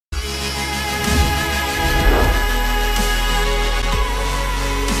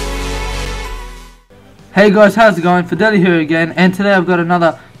Hey guys, how's it going? Fideli here again, and today I've got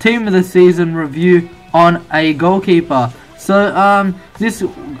another Team of the Season review on a goalkeeper. So this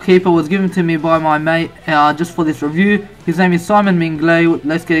keeper was given to me by my mate just for this review. His name is Simon Mignolet.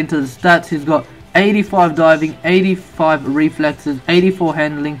 Let's get into the stats. He's got 85 diving, 85 reflexes, 84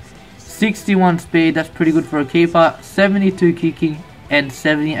 handling, 61 speed, that's pretty good for a keeper, 72 kicking and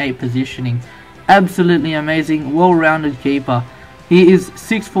 78 positioning. Absolutely amazing, well-rounded keeper. He is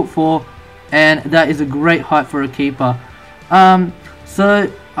 6'4", and that is a great height for a keeper.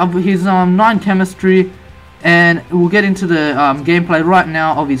 He's 9 chemistry, and we'll get into the gameplay right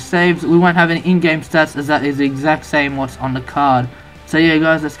now of his saves. We won't have any in-game stats as that is the exact same what's on the card. So yeah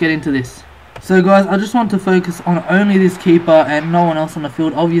guys, let's get into this. So guys, I just want to focus on only this keeper and no one else on the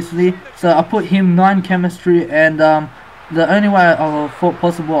field obviously. So I put him 9 chemistry, and the only way I thought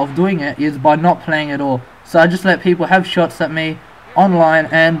possible of doing it is by not playing at all. So I just let people have shots at me online,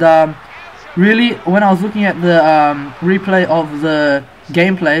 and really, when I was looking at the replay of the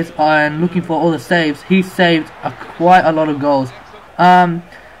gameplays and looking for all the saves, he saved quite a lot of goals.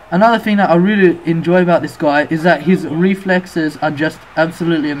 Another thing that I really enjoy about this guy is that his reflexes are just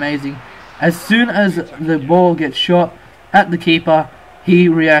absolutely amazing. As soon as the ball gets shot at the keeper, he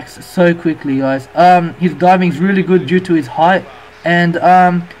reacts so quickly, guys. His diving is really good due to his height, and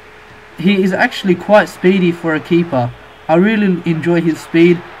he is actually quite speedy for a keeper. I really enjoy his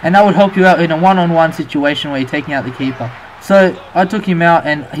speed, and that would help you out in a one-on-one situation where you're taking out the keeper. So I took him out,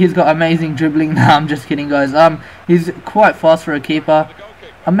 and he's got amazing dribbling. Nah, I'm just kidding, guys. He's quite fast for a keeper.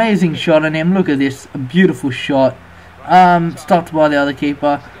 Amazing shot on him. Look at this, a beautiful shot. Stopped by the other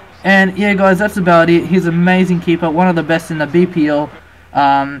keeper. And yeah, guys, that's about it. He's an amazing keeper, one of the best in the BPL.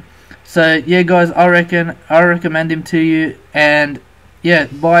 So yeah, guys, I recommend him to you, and yeah,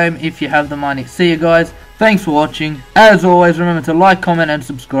 buy him if you have the money. See you guys. Thanks for watching. As always, remember to like, comment and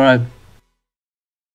subscribe.